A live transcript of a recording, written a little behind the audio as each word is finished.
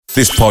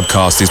This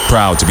podcast is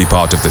proud to be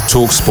part of the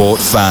TalkSport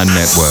Fan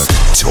Network.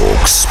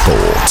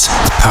 TalkSport.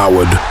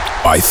 Powered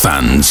by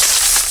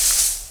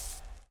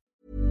fans.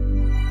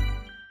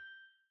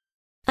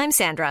 I'm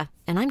Sandra,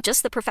 and I'm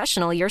just the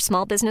professional your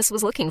small business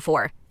was looking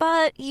for.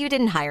 But you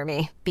didn't hire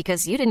me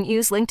because you didn't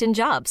use LinkedIn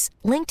Jobs.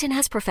 LinkedIn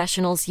has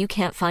professionals you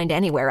can't find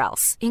anywhere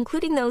else,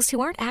 including those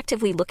who aren't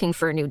actively looking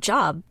for a new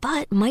job,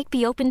 but might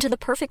be open to the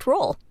perfect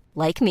role,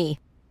 like me.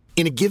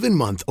 In a given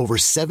month, over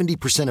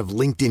 70% of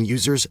LinkedIn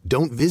users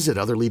don't visit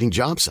other leading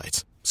job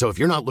sites. So if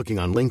you're not looking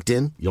on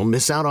LinkedIn, you'll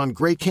miss out on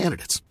great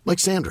candidates like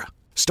Sandra.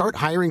 Start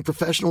hiring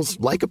professionals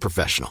like a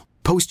professional.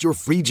 Post your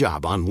free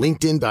job on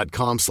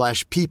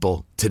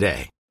linkedin.com/people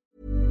today.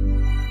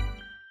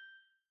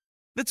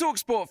 The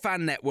TalkSport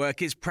Fan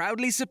Network is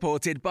proudly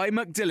supported by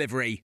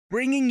McDelivery,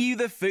 bringing you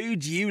the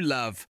food you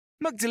love.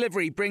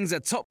 McDelivery brings a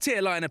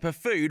top-tier lineup of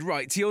food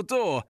right to your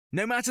door.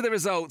 No matter the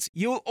result,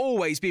 you'll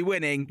always be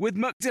winning with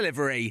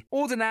McDelivery.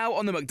 Order now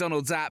on the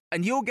McDonald's app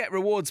and you'll get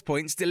rewards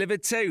points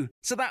delivered too.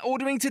 So that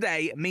ordering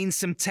today means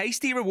some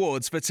tasty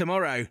rewards for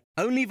tomorrow.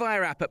 Only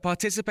via app at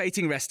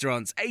participating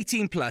restaurants.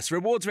 18 plus.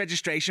 Rewards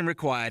registration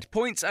required.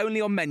 Points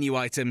only on menu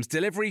items.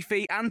 Delivery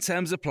fee and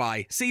terms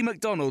apply. See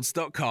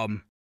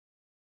mcdonalds.com.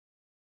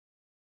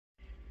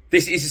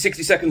 This is a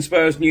 60-second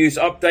Spurs news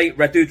update.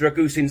 Radu,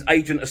 Drăgușin's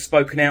agent, has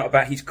spoken out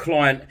about his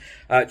client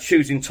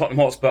choosing Tottenham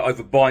Hotspur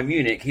over Bayern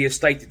Munich. He has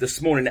stated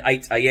this morning at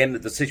 8 a.m. the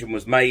decision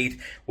was made.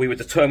 We were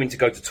determined to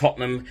go to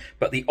Tottenham,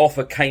 but the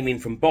offer came in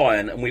from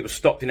Bayern and we were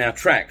stopped in our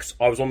tracks.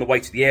 I was on the way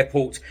to the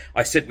airport.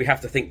 I said we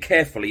have to think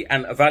carefully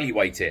and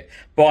evaluate it.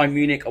 Bayern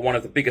Munich are one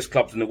of the biggest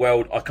clubs in the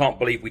world. I can't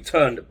believe we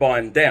turned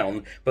Bayern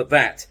down, but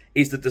that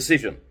is the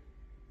decision.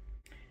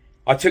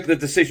 I took the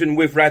decision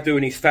with Radu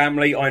and his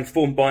family. I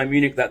informed Bayern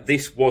Munich that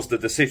this was the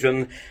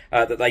decision,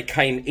 that they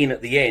came in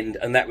at the end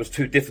and that was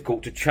too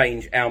difficult to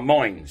change our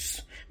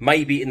minds.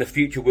 Maybe in the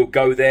future we'll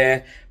go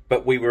there,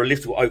 but we were a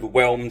little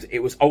overwhelmed.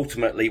 It was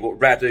ultimately what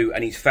Radu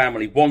and his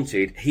family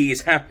wanted. He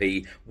is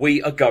happy.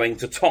 We are going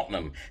to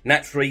Tottenham.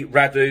 Naturally,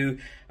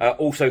 Radu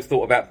also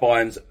thought about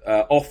Bayern's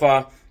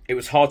offer. It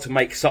was hard to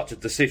make such a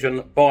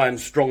decision. Bayern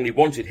strongly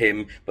wanted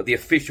him, but the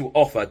official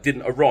offer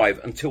didn't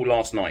arrive until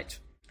last night.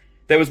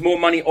 There was more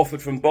money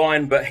offered from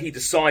Bayern, but he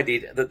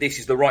decided that this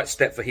is the right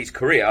step for his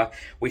career.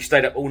 We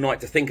stayed up all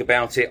night to think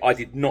about it. I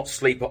did not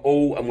sleep at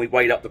all, and we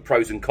weighed up the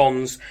pros and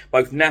cons.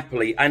 Both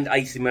Napoli and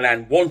AC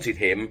Milan wanted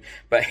him,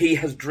 but he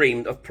has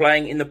dreamed of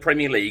playing in the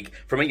Premier League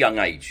from a young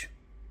age.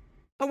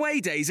 Away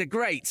days are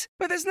great,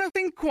 but there's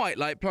nothing quite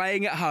like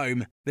playing at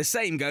home. The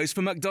same goes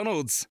for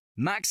McDonald's.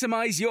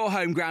 Maximise your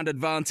home ground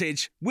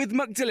advantage with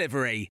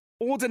McDelivery.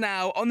 Order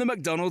now on the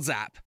McDonald's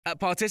app. At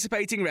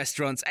participating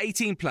restaurants,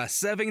 18 plus,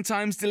 serving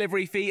times,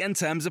 delivery fee and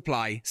terms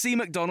apply. See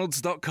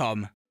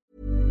mcdonalds.com.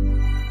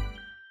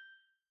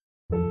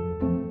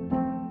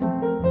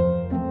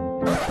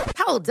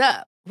 Hold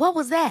up. What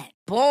was that?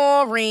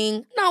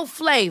 Boring. No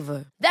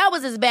flavor. That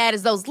was as bad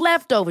as those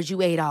leftovers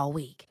you ate all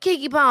week.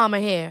 Keke Palmer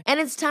here. And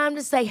it's time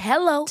to say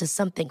hello to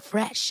something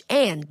fresh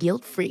and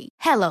guilt-free.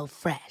 Hello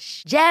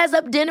Fresh. Jazz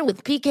up dinner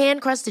with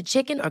pecan-crusted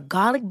chicken or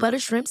garlic butter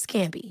shrimp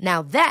scampi.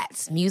 Now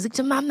that's music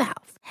to my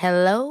mouth.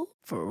 Hello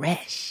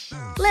Fresh.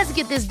 Let's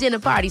get this dinner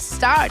party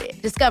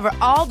started. Discover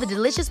all the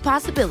delicious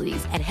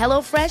possibilities at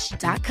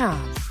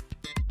HelloFresh.com.